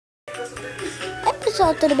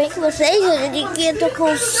pessoal, tudo bem com vocês? Hoje aqui eu tô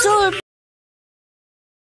com super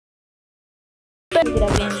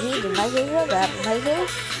gravei um vídeo, mas eu jogava, mas eu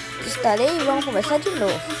instalei e vamos começar de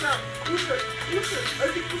novo.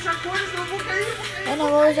 Eu não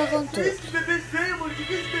vou usar controle.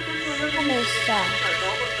 Vamos começar.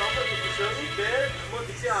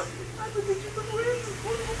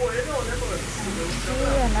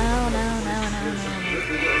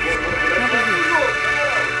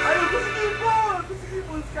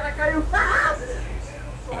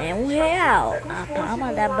 É R$1 a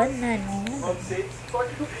palma da bananinha.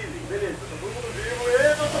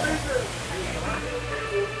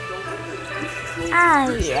 Ai,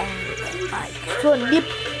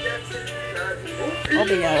 sonífero. Ô,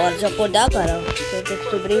 Bilha, hora de acordar, cara. Você tem que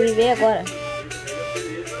sobreviver agora.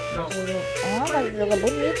 Ah, mas o jogo é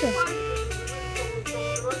bonito.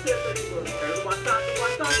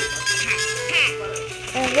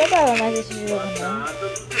 Eu não jogava mais esse jogo, não.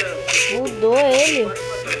 Mudou ele.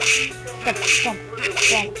 Toma.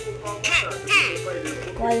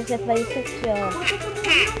 Olha, você faz isso aqui, ó.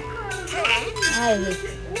 Ai, não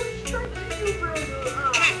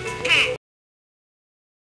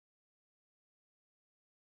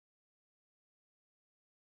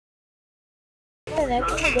é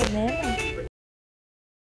que mudou mesmo?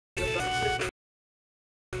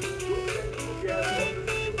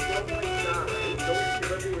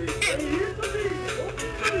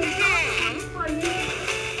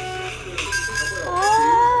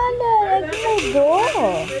 Olha, é que mudou.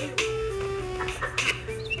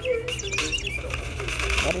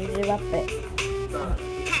 Agora ele leva a pé.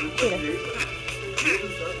 Tira.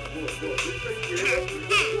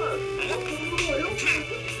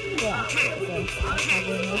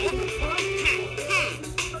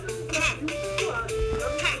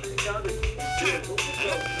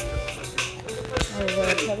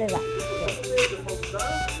 Agora só levar.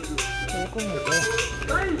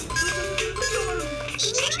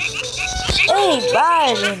 Ei,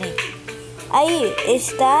 Barney! Aí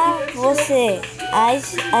está você.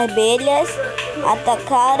 As abelhas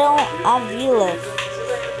atacaram a vila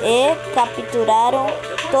e capturaram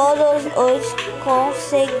todos os.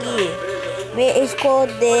 Consegui me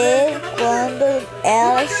esconder quando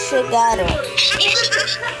elas chegaram.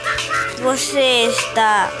 Você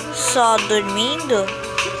está só dormindo?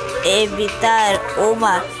 Evitar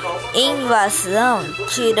uma invasão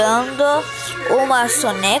tirando uma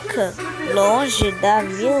soneca longe da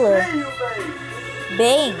vila?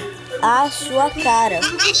 Bem, a sua cara.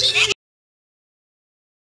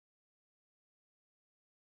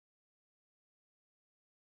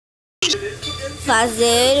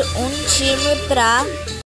 Fazer um time para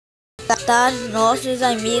tratar nossos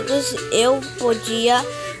amigos. Eu podia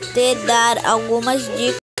te dar algumas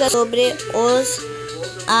dicas sobre os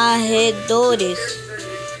arredores.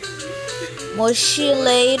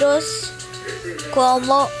 Mochileiros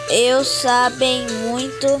como eu sabem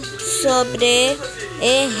muito sobre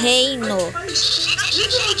o reino.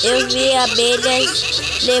 Eu vi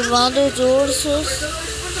abelhas levando os ursos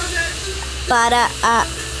para a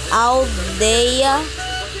aldeia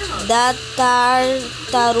da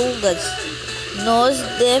tartarugas. Nós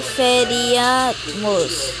deveríamos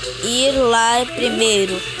ir lá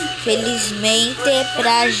primeiro. Felizmente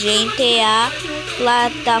pra gente a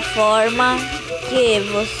plataforma que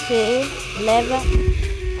você leva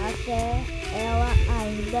até ela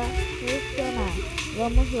ainda funcionar.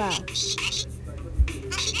 Vamos lá.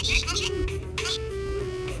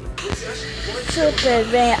 Super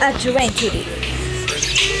bem, aventure.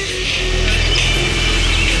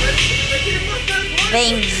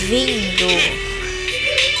 Bem-vindo!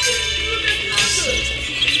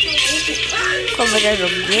 Como eu já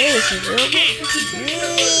joguei esse jogo,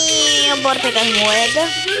 bora pegar as moedas.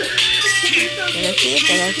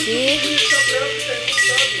 Pega aqui.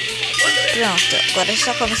 Pronto, agora é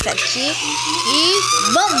só começar aqui e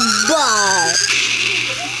vambora!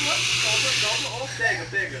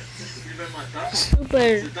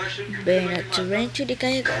 Super bem, adventure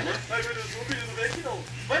carregado.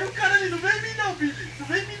 Vai no cara ali, não vem em mim não, Billy. Não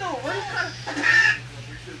vem em mim não, vai no cara.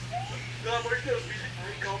 Pelo amor de Deus, Billy.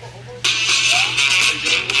 Calma,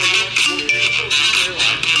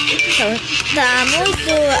 Tá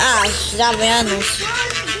muito... Ah, já vem anúncio.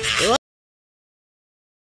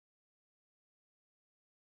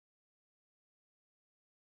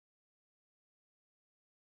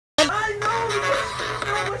 Ai, não,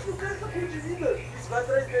 mas o cara tá com de vida. Isso, vai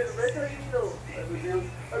atrás dele, não vai atrás de mim não. Ai, meu Deus.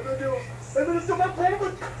 Ai, meu Deus, tem uma bomba.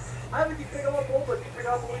 Ai, vai ter que pegar uma bomba, tem que pegar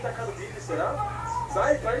uma bomba e tacar no Billy, será?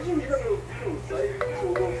 Sai de mim, meu filho. Sai,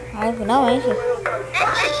 Ai, finalmente.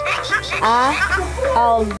 A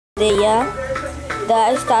aldeia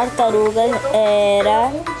das tartarugas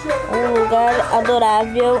era um lugar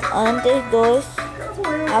adorável antes dos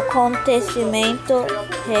acontecimentos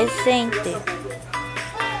recentes.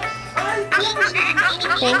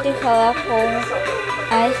 Tente falar com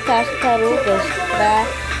as tartarugas para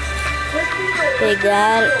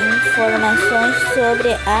pegar informações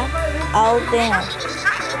sobre a aldeia.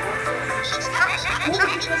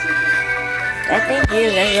 Já entendi,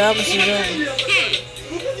 já jogo esse jogo.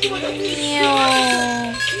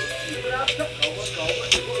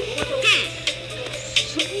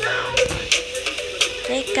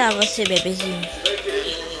 Vem cá você, bebezinho.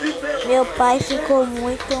 Meu pai ficou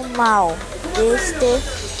muito mal desde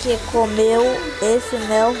que comeu esse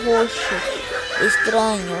mel roxo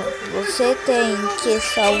estranho. Você tem que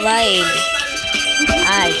salvar ele.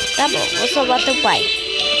 Ai, tá bom, vou salvar teu pai.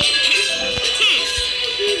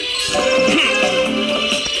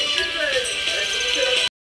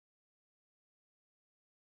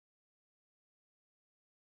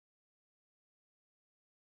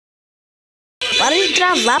 Para de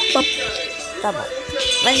travar, pô. Tá bom.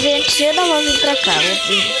 Mas gente, eu não vou vir pra cá. Vou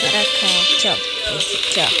vir para cá. Tchau.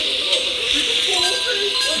 Tchau.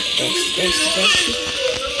 Desce.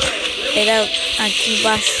 Pegar aqui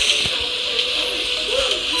embaixo.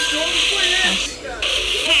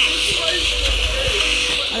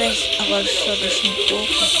 Olha, agora só deixa um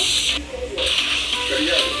pouco.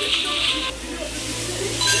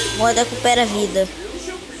 Moeda recupera a vida.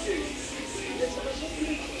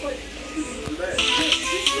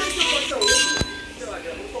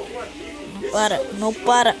 Não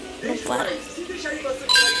para.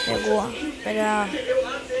 Pegar.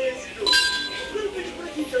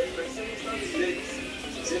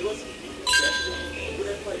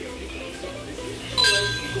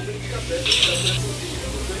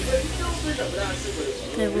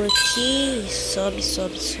 Pegou aqui, sobe.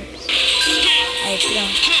 Aí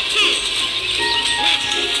pronto.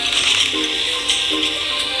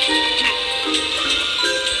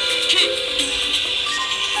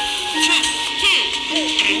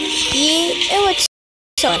 E eu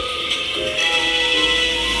adiciono.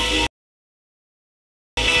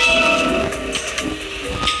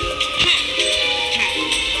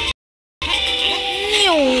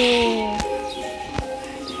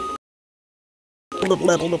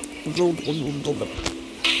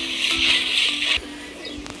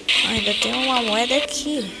 Ainda tem uma moeda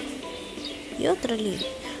aqui. E outra ali.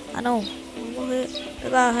 Ah não, vou morrer.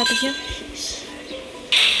 Pegar rapidinho.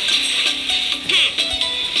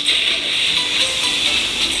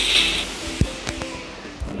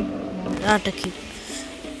 Ah, tá aqui.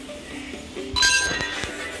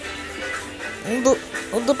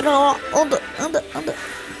 Anda pra lá. Anda.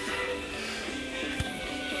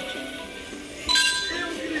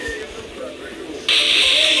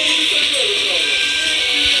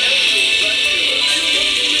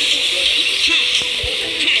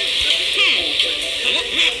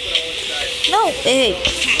 Não, errei.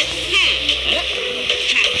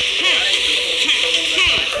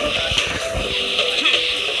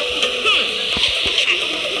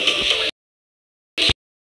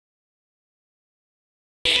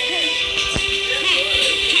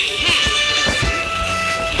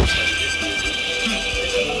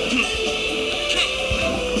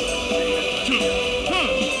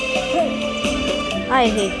 Ai,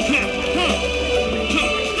 errei.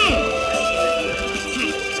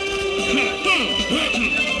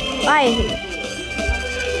 Ai, errei.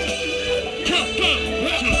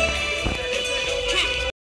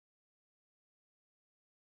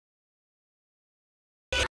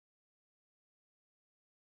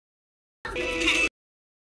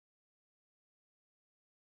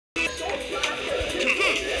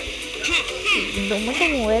 Dou muita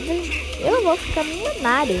moeda, eu vou ficar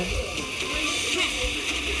milionário.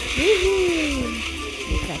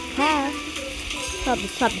 Vem pra cá. Sobe.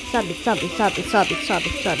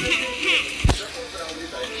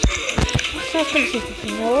 Só preciso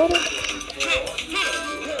de ouro.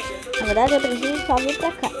 Na verdade, eu preciso só vir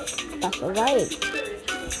pra cá pra salvar ele.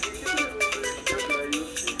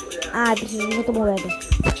 Ah, preciso de muita moeda.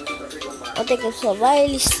 Vou ter que salvar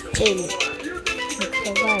ele. Tem que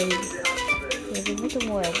salvar ele. Preciso de muita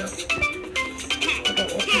moeda. Vou pegar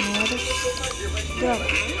essa moeda. Droga.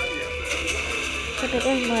 Vou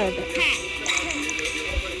pegar as moedas.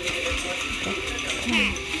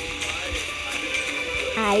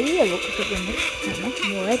 Aí eu vou conseguir mais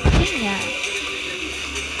moedinha.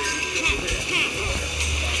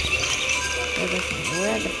 Pega essa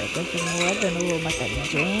moeda, não vou matar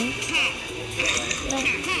ninguém. Não.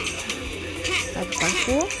 Tá de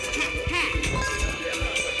parkour.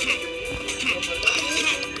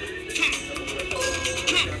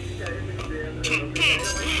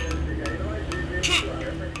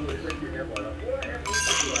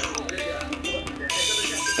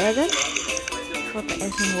 pega. Falta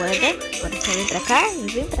essa moeda. Agora só vem pra cá e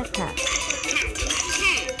vem pra cá.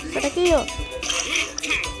 Sai daqui, ó.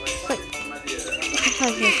 Sai. Deixa eu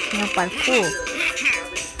fazer aqui um parkour.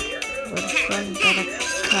 Agora só vem para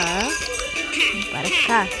cá. Vem para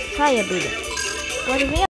cá. Sai, abelha. Agora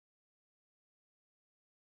vem.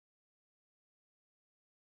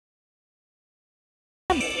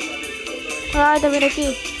 Ai, tá vindo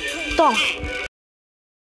aqui. Toma.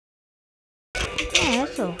 É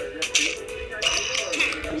só.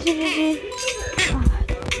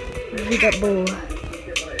 Vida boa.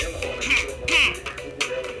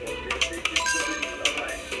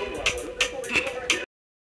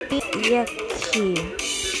 E aqui.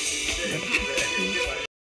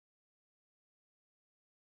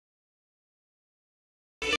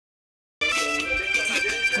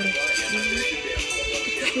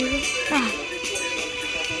 Ah,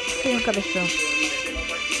 tem um cabeção.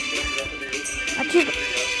 Ativa.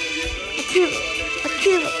 Ativa.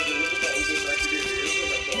 Ativa.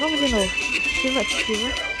 Vamos de novo. Ativa, ativa.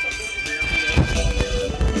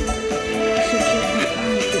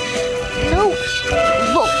 Não.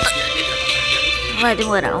 Volta. Vai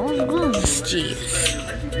demorar alguns dias.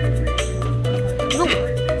 Não.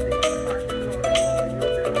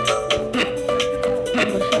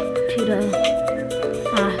 Vou tirar.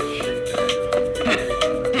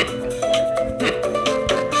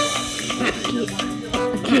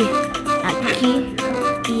 Aqui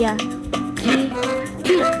e aqui.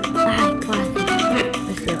 Tira. Ai, quase.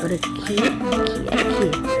 Vai ser agora aqui, aqui. Agora isso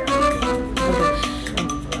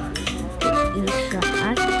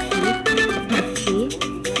aqui.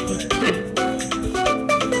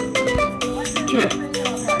 Tira.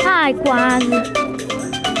 Ai, quase.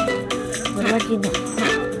 Agora vai de novo.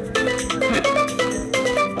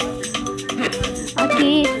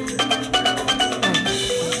 Aqui.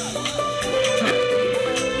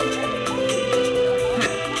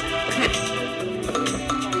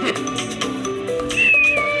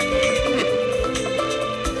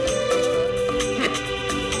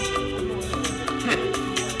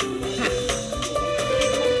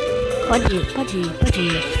 Pode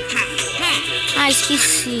ir. Ah,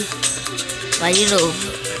 esqueci. Vai de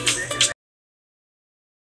novo.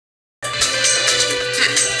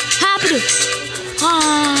 Rápido!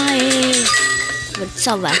 Ai! Vou te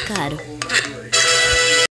salvar, cara.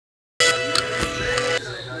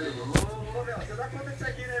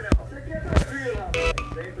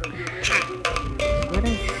 Agora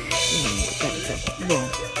sim, cara. Bom.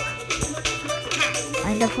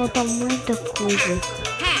 Ainda falta muita coisa.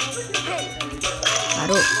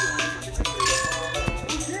 Parou.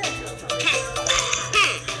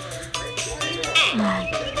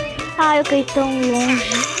 Ai, eu caí tão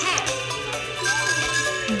longe.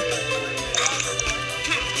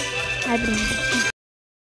 Ai, Brenda.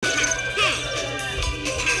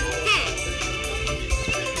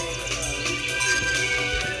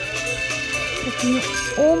 Eu tenho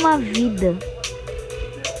uma vida.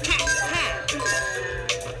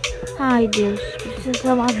 Ai, Deus. Precisa ser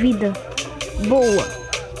uma vida boa.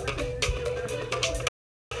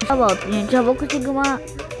 Já volto, gente. Já vou conseguir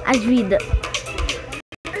as vidas.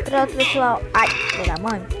 Pronto, pessoal. Ai, filha da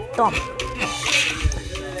mãe. Toma.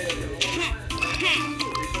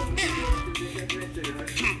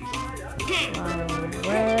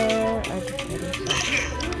 Ué, a diferença.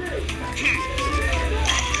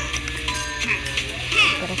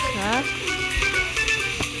 Para cá.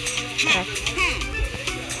 Para cá.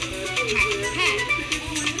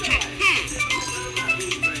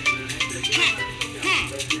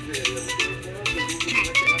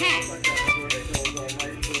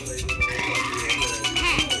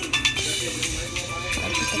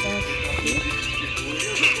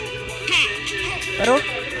 Parou?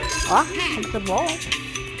 Ó, muito bom.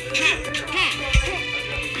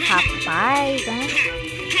 Rapaz, né?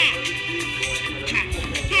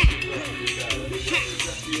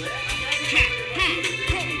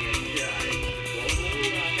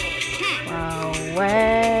 Qual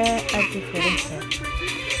é a diferença?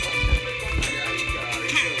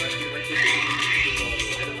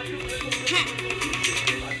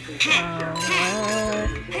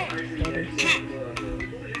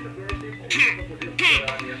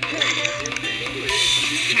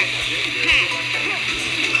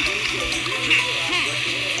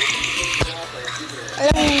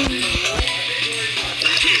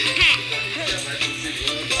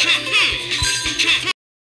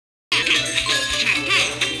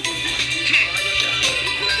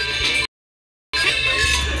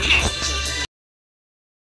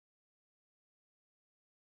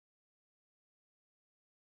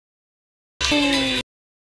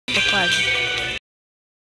 Quase.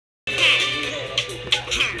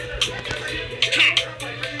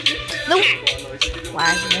 Não.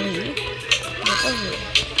 Quase morri. Depois eu.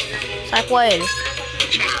 Sai com ele.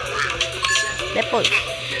 Depois.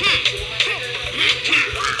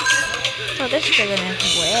 Só deixa eu pegar minha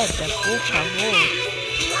moeda, por favor.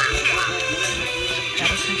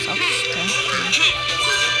 Cara, são saltitantes, né?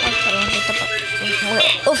 Ai, caramba, tá pra...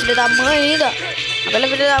 Ô, filho da mãe ainda. A bela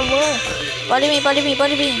filha da mãe. Pode vir, pode vir,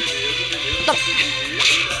 pode vir.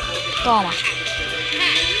 Toma.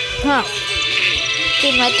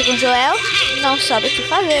 Quem mete com o Joel não sabe o que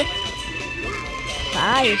fazer.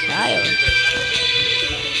 Sai, sai.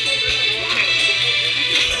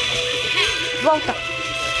 Volta.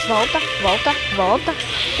 Volta, volta, volta.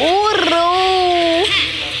 Urrou!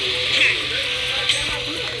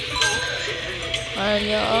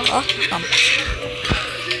 Olha, ó. Toma.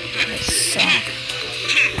 Isso.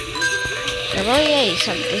 Eu vou ir aí,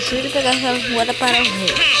 só preciso pegar essas moedas para o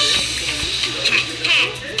rei.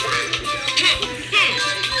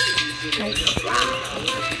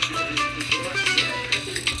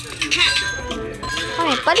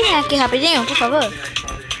 Pode vir aqui rapidinho, por favor?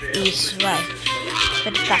 Isso, vai.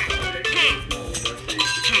 Espera.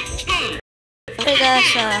 Vou pegar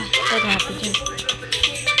essa coisa rapidinho.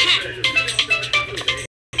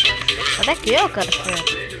 Sai daqui, ó, cara feio.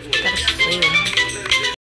 Cara feio.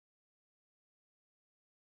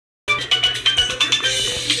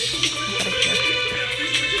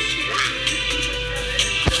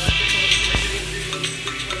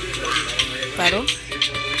 Parou?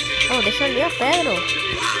 Oh, deixa ali, ó, Pedro.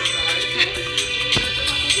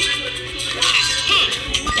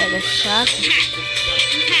 Pega chato.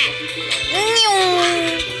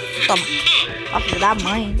 Toma. Ó, filho da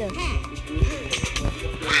mãe ainda.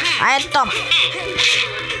 Aí, toma.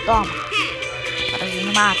 Toma.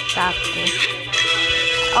 Parecendo macaco.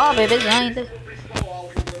 Ó, bebezão ainda.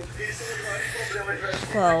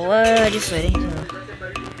 Qual é a diferença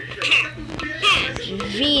de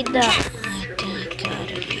vida?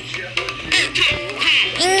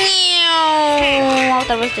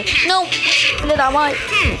 Volta você. Não! Filha da mãe!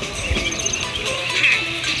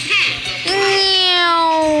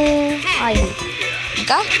 Aí. Vem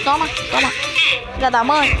cá, toma, toma. Filha da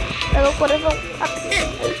mãe. Pega o coração. Vou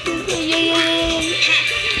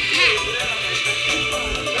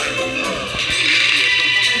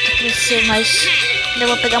ter que crescer, mas eu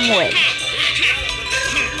vou pegar moeda.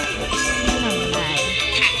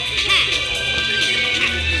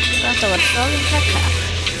 Pronto, agora só vem pra cá.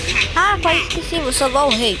 Ah, quase esqueci, vou salvar o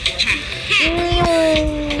rei.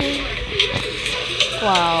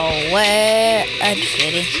 Qual é a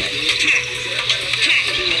diferença?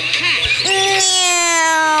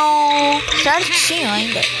 Certinho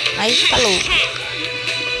ainda. Mas falou.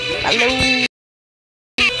 Falou.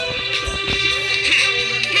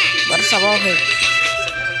 Bora salvar o rei.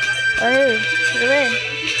 Aí, quer ver?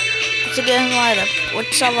 Consegui a moeda. Vou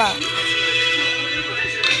te salvar.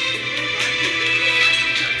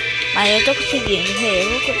 Mas eu tô conseguindo, rei. Eu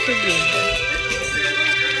vou conseguindo.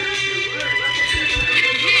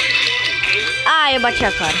 Ah, eu bati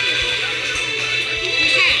a cara.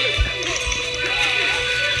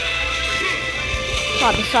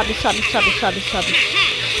 Sobe, sobe, sobe, sobe, sobe, sobe.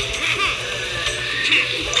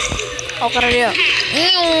 Ó o cara ali, ó.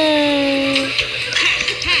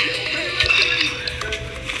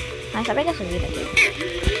 Mas sabe que essa vida aqui?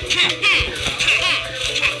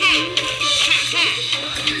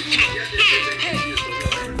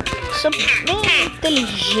 Sou bem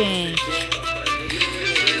inteligente.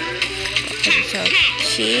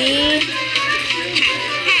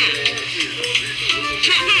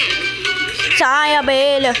 Sai,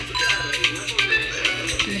 abelha.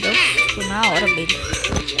 Me deu susto na hora, abelha.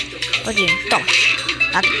 Pode ir, toma.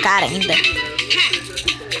 Na cara ainda.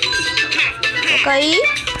 Vou cair.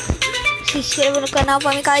 Se inscreva no canal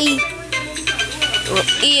pra me cair.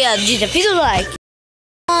 E desafio do like.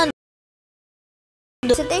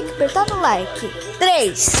 Você tem que apertar no like.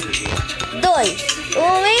 3, 2,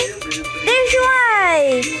 1 e deixa o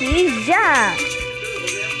like. Já.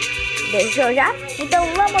 Deixou já?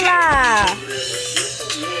 Então vamos lá.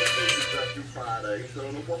 Então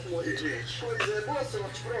eu não posso morrer, gente. Pois é, boa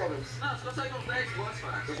sorte, provas. Não, você consegue uns 10 boss,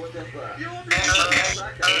 fácil. Eu vou tentar. E o meu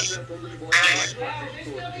cara tentando de boss mais fácil de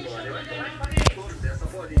todos, mano. Eu todos essa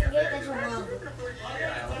bolinha, velho. Ela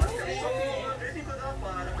marca só uma vez em quando ela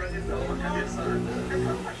para pra dar uma cabeçada.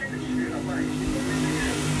 Essa não chega de ver, rapaz.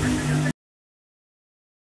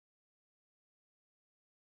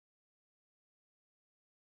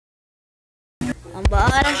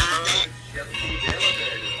 Vambora.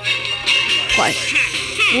 Corre.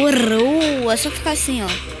 É só ficar assim, ó.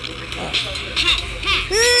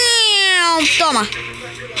 Toma.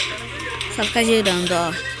 Só ficar girando,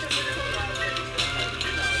 ó.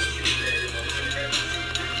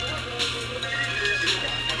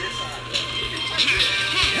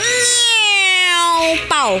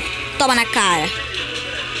 Pau! Toma na cara.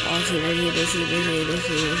 Ó, gira, gira, gira, gira,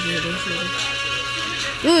 gira, gira, gira.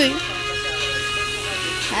 Ui.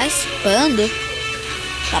 Tá espando.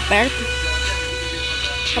 Tá perto.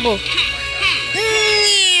 Acabou.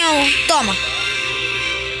 Toma.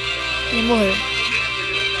 Ele morreu.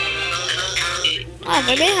 Ah,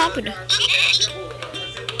 vai bem rápido.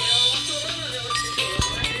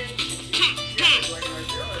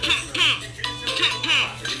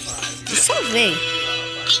 Só veio.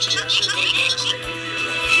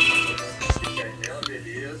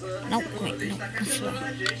 Não,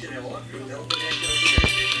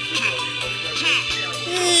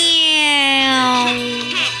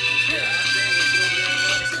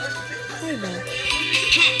 não,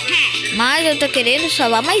 mas eu tô querendo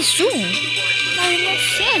salvar mais um. Mas não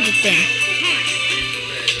sei onde tem.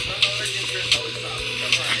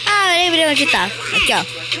 Ah, eu lembrei onde tá. Aqui, ó.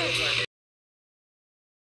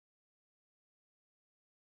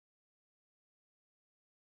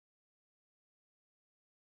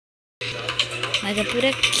 Mas é por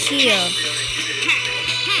aqui, ó.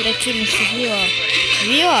 Por aqui nesse rio, ó.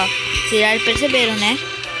 Viu, ó? Vocês já perceberam, né?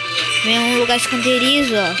 Vem um lugar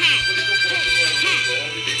esconderijo, ó.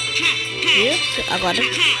 Viu? Agora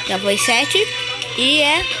já foi 7 e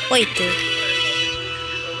é 8.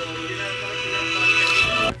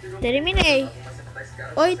 Terminei.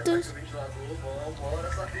 8.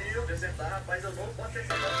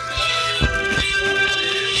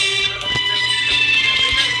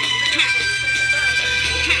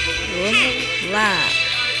 Vamos lá.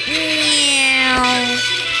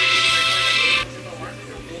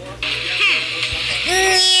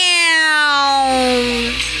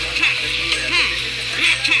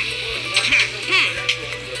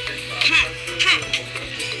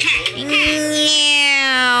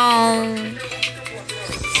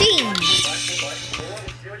 Sim.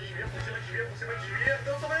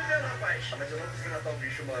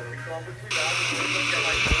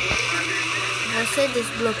 Você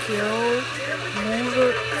desbloqueou mundo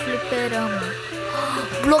fliperama.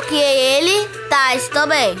 Bloqueei ele? Tá, estou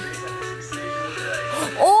bem.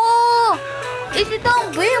 Oh! Esse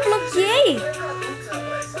também eu bloqueei.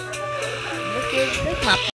 Bloqueei os dois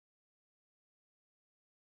mapas.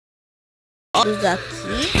 Os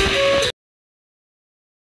aqui.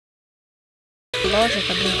 Loja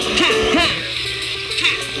tá brincando.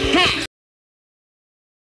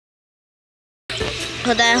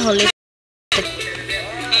 Rodar a roleta.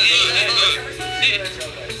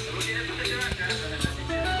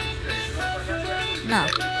 Não,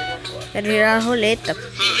 quero virar a roleta.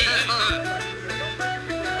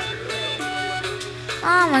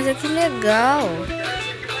 Ah, mas é que legal.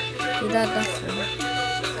 Cuidado da folha.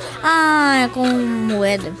 Ah, é com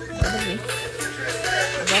moeda.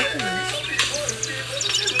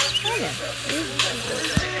 Olha,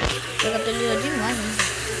 jogatório demais, né?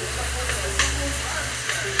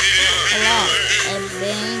 Olá, é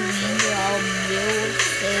bem-vindo ao meu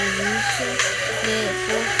serviço de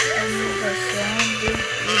customização de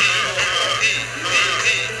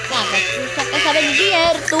cara, tu só quer saber de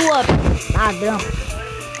dinheiro, tua ladrão.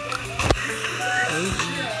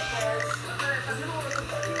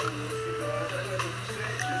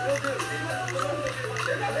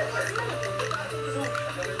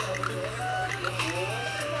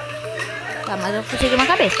 Tá, mas eu consegui uma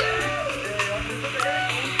cabeça.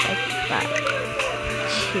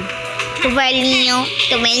 Tu velhinho,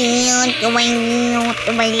 tu velhinho, tu velhinho,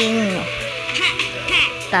 tu velhinho.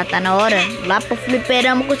 Tá na hora. Lá pro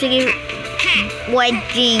fliperama conseguir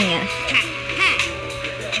moedinhas.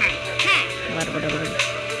 Bora.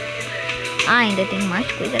 Ah, ainda tem mais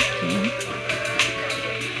coisa aqui, né?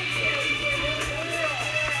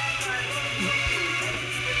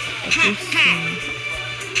 Aqui sim.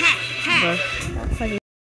 Bora fazer.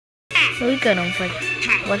 Ui, caramba.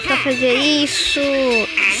 Bora só fazer isso.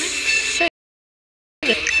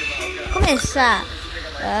 Começar.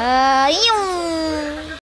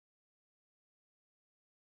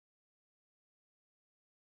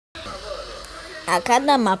 A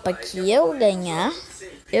cada mapa que eu ganhar,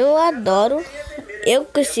 eu adoro, eu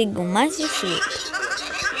consigo mais difícil.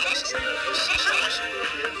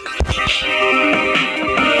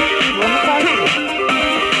 Vamos fazer.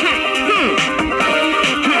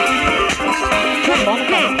 Tá bom,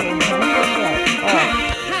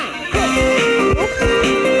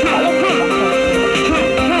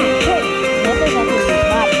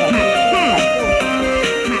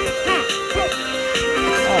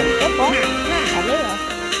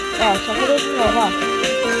 ó, só fazer de novo, ó.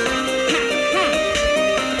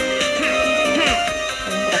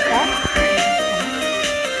 Vamos pra cá.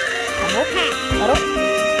 Acabou? Parou?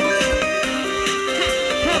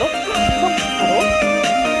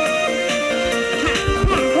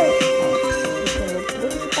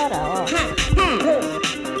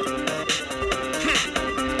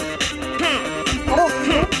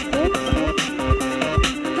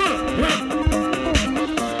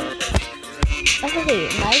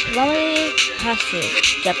 rasteiro,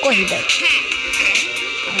 que é a corrida.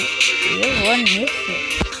 Eu vou nisso.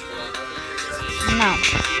 Não.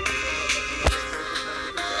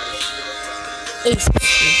 Esse.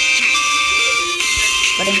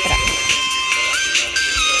 Bora entrar.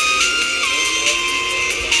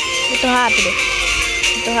 Muito rápido.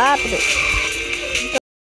 Muito rápido.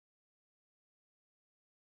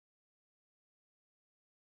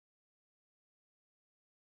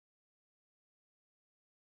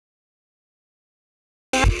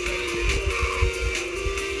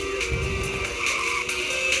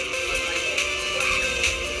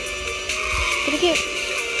 Por quê?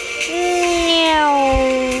 Não.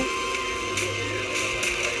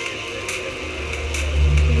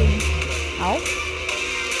 Au.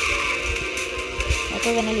 Eu tô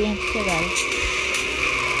vendo ali antes de chegar.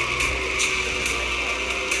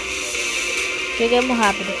 Chegamos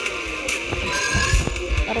rápido.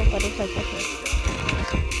 Parou, sai.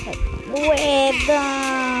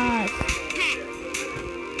 Moedas.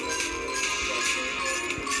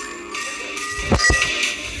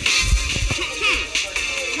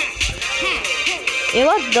 Eu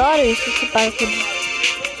adoro isso, esse parque.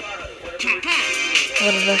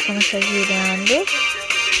 Agora vai começar girando.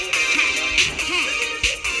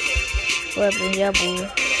 Vou aprender a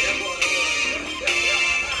boa.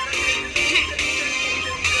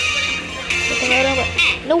 Caramba.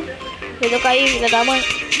 Não! Eu caí, filha da mãe.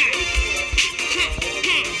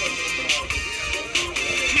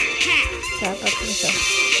 Tá, pode começar.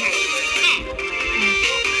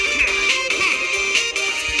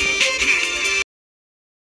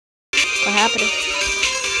 Corre rápido.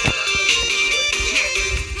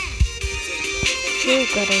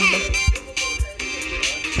 Caramba.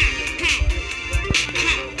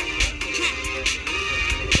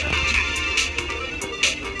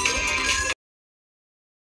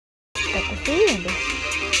 Tá conseguindo?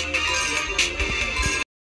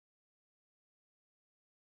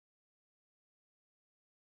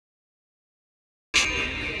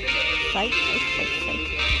 Sai.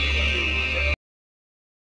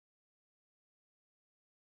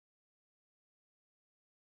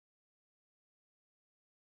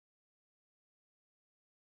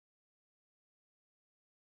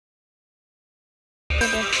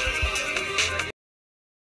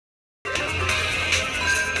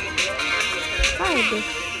 Ai, Deus.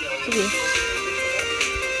 Segui.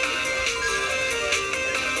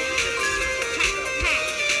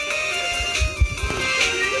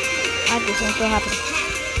 Ai, Deus, não tô rápido.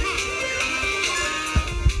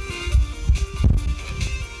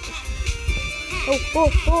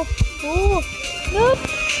 Não.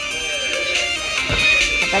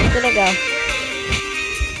 Tá muito legal.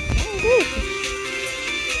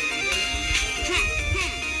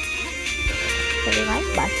 Vou mais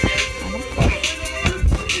baixo, mas não posso.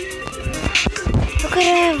 Eu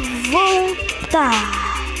quero voltar.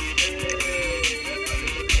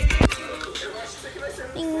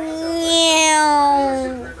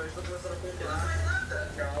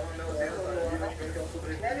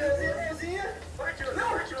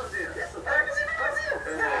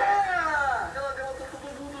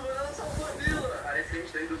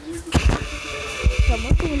 Tá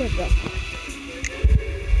muito legal.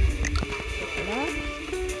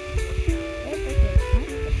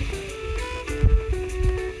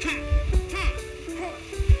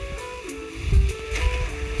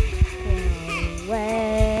 Qual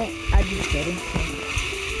é a diferença?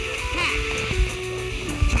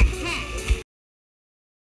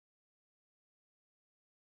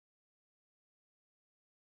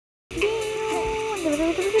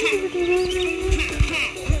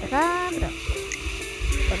 Cabra.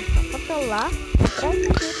 Agora só falta lá atrás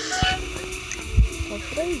daqui. Só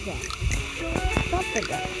 3 já. Só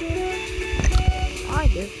pegar. Ai,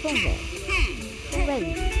 Deus, tão velho. Tão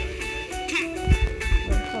velho.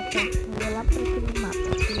 Vou lá para aquele mapa.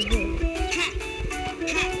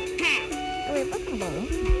 Eu ia passar no balão.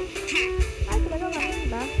 Ai, que legal, não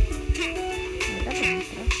dá. Não dá pra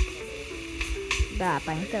entrar. Dá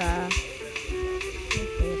pra entrar.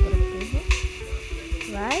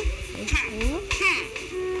 Vai, eu pulo.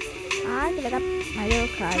 Ai, que legal. Mas eu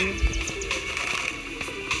caio.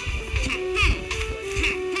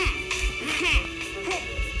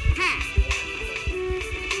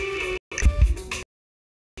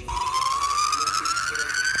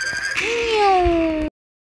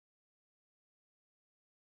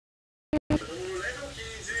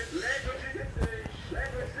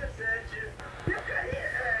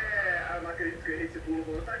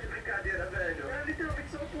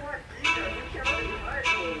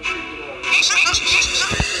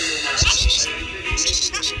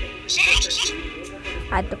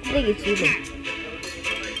 Ai, tô com preguiça.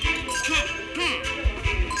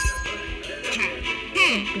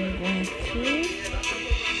 Tem pinguim aqui.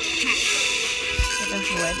 Cadê a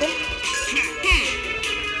moeda?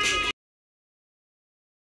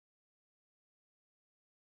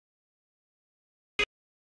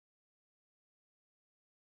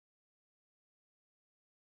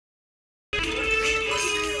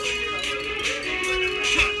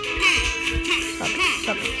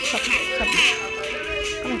 Sobe.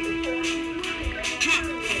 Como assim?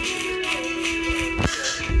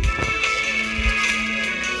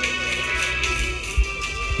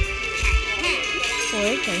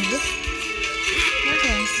 Oi, tá indo?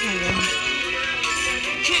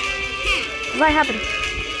 Vai, rápido.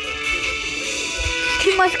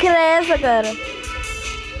 Que máscara é essa, cara?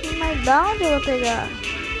 Mas da onde eu vou pegar?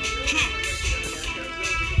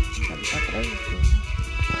 Tá atrás disso.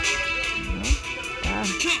 Não? Tá.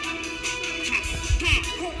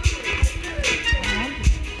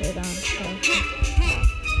 Esperando.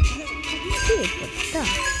 Tá.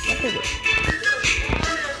 Já peguei.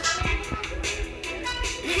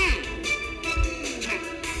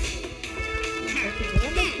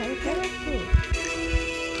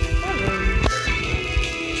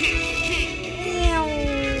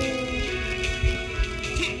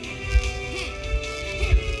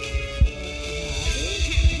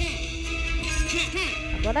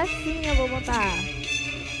 Agora sim eu vou botar.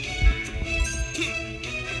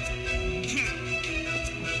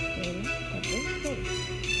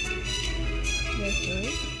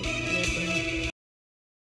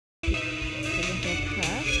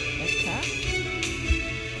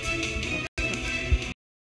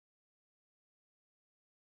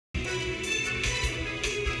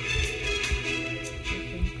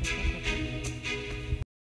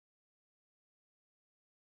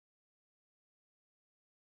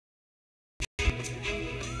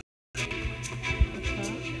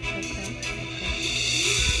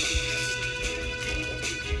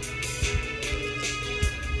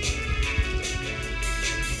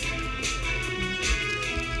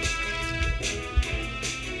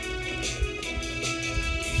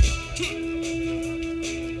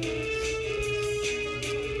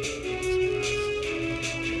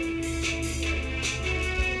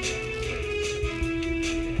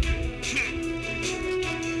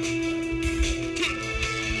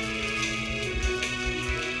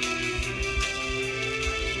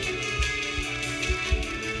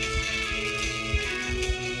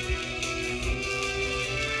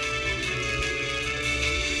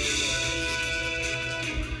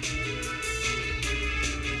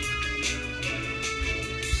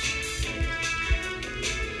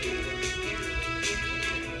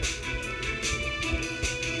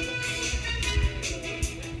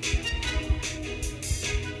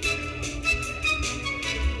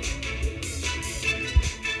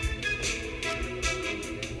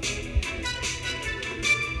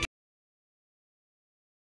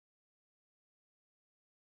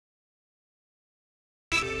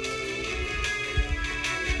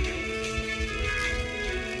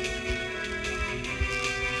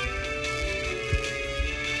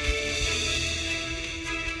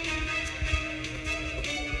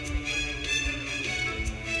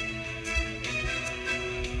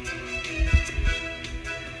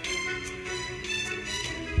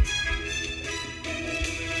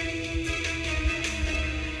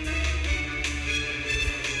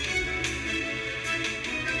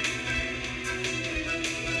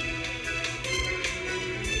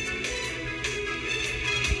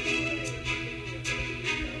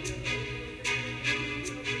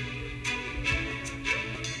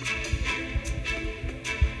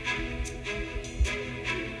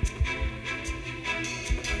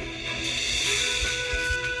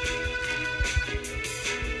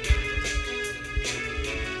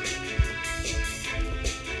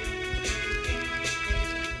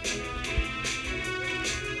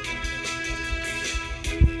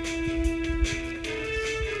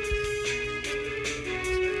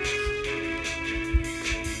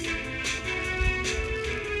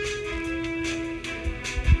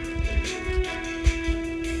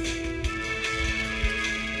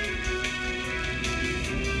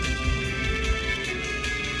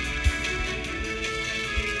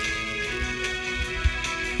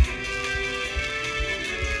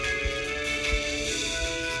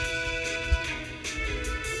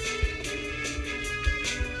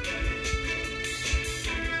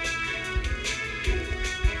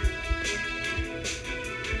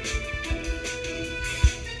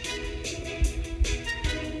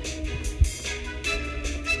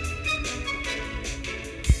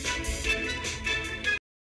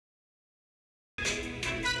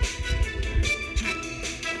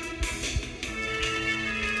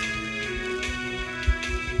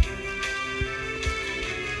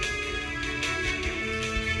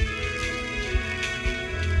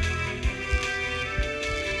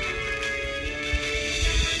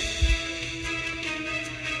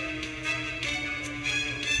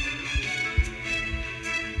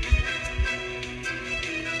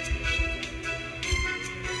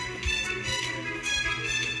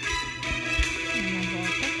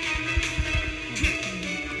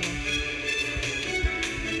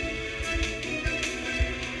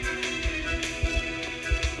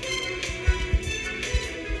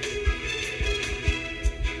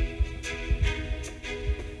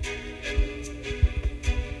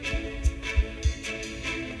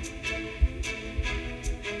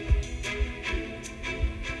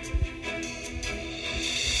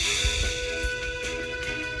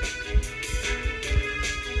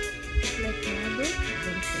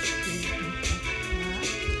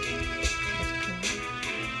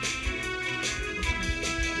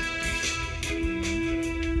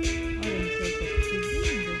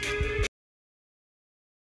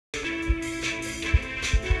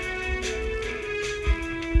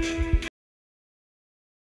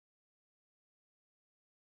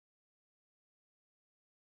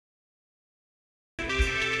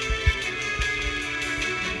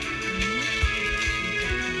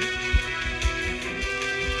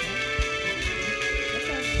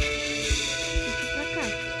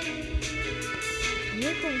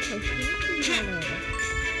 galera.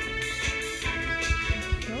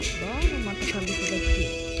 Então bora matar a cabeça daqui.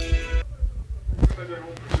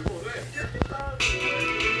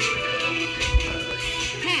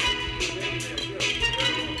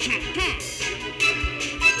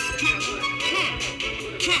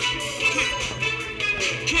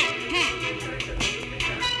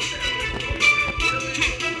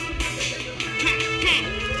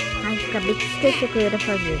 Ai, acabei de esquecer o que eu ia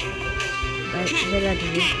fazer. Vai,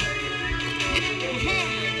 geladinho.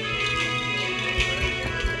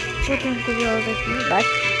 Tô tendo curioso aqui embaixo.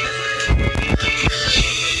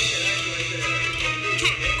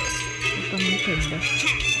 Eu tô muito ainda.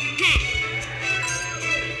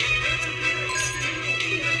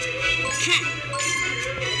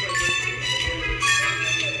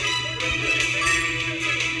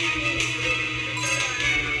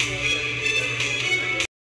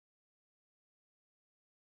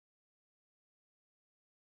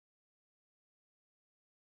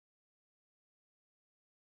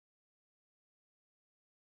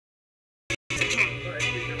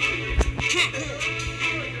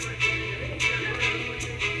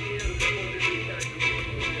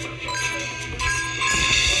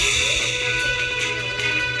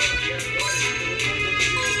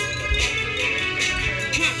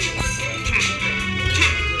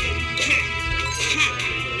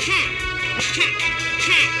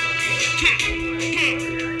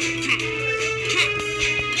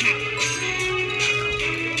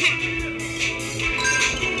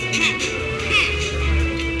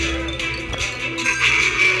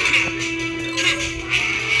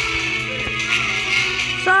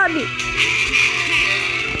 Sobe!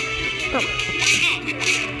 Toma.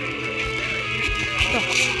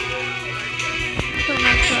 Toma.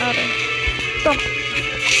 Toma, cara. Toma.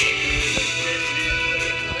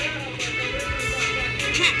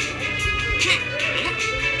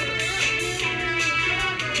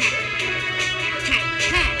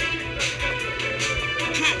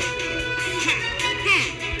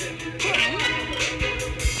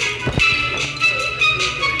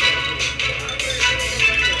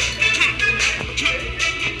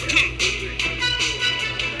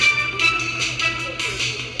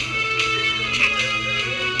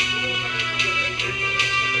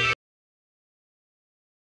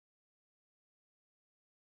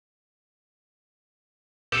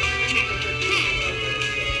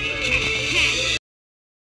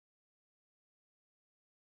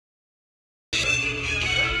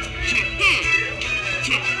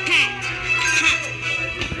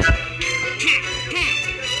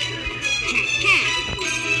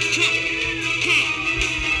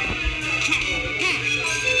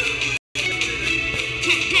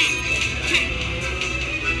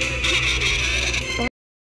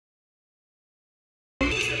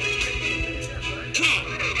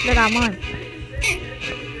 Filha da mãe.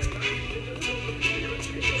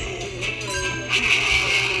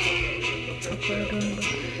 Caramba.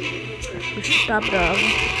 O bicho tá bravo.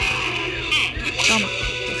 Toma.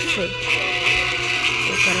 Foi.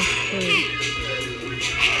 O cara foi.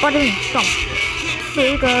 Pode vir. Toma.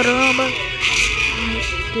 Ei, caramba. Meu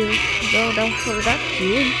Deus. Vou dar um fogo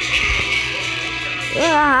daqui.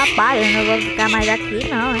 Rapaz, eu não vou ficar mais aqui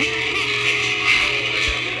não, hein.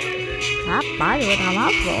 Rapaz, eu vou dar uma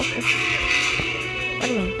volta.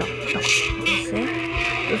 Pode vir, então.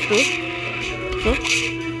 Você.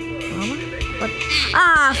 Toma. Pode.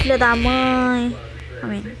 Ah, filha da mãe.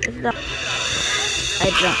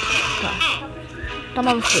 Aí, pronto. Tá.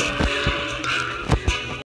 Toma você.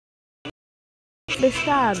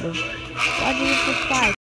 Bestado. Pode ir pro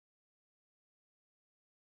pai.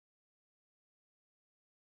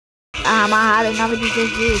 Amarrado em nome de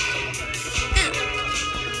Jesus.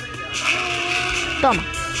 Toma.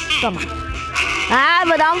 Ah,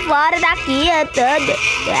 vou dar um fora daqui, é todo.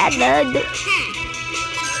 É doido.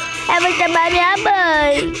 Eu vou chamar minha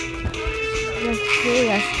mãe. Já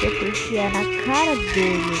sei, acho que eu confiar na cara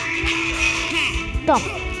dele.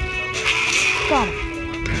 Toma.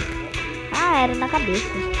 Ah, era na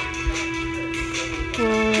cabeça.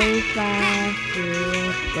 Foi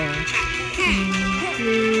faceta.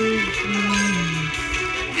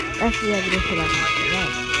 Acho que ia abrir pela mão, né?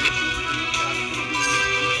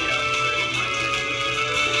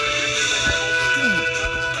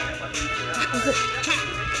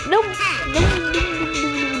 Não.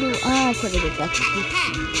 Ah, deixa eu ver aqui.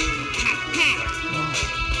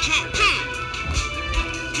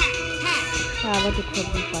 Ah, vou ter que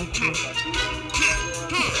fazer um fácil.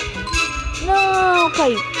 Não,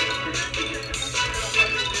 caiu.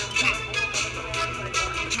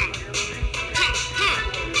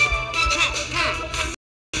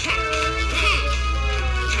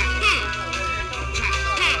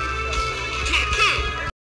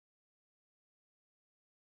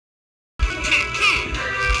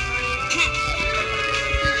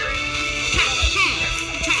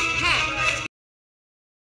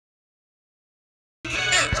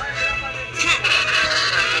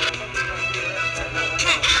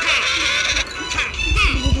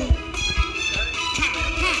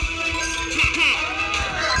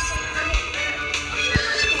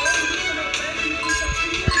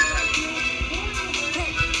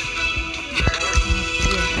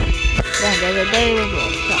 odeio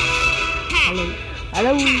Roblox. Tchau.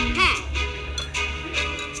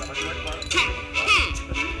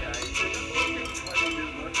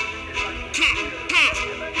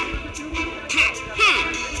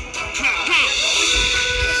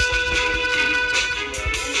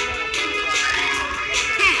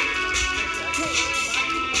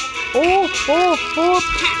 Falou. Falou.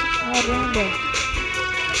 Caramba.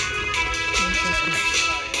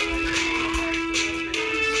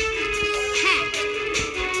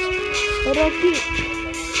 Olha aqui.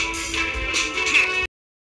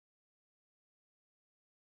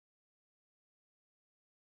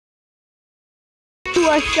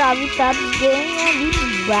 Sua chave tá bem ali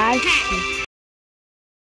embaixo.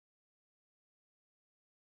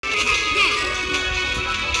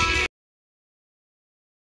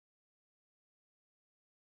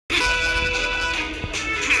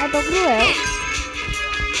 É tão cruel.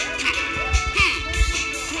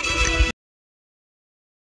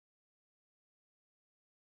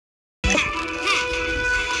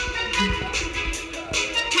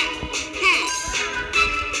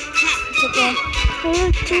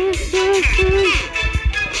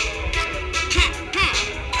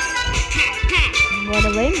 Agora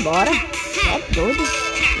eu vou embora. É doido.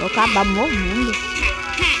 Vou acabar morrendo.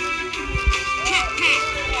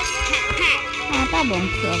 Ah, tá bom,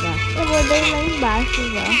 jogar. Eu vou dar lá embaixo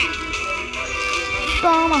já.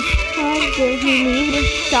 Toma. Ai, Deus me livre.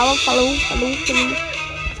 Tchau, falou.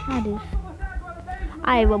 Adeus.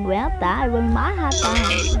 Ai, eu vou aguentar. Eu vou me amarrar, tá?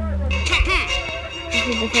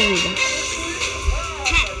 Preciso dessa vida.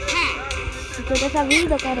 Preciso dessa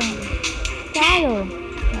vida, caramba. Caio.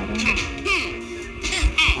 Caramba.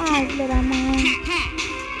 Ai, filha da mãe.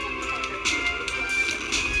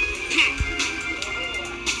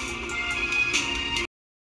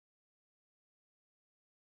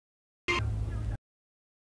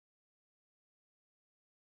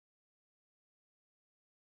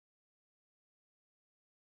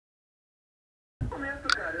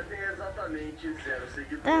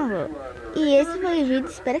 Tá bom. E esse foi o vídeo.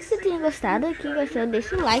 Espero que você tenha gostado. Se gostou,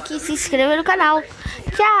 deixa o like e se inscreva no canal.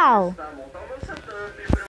 Tchau!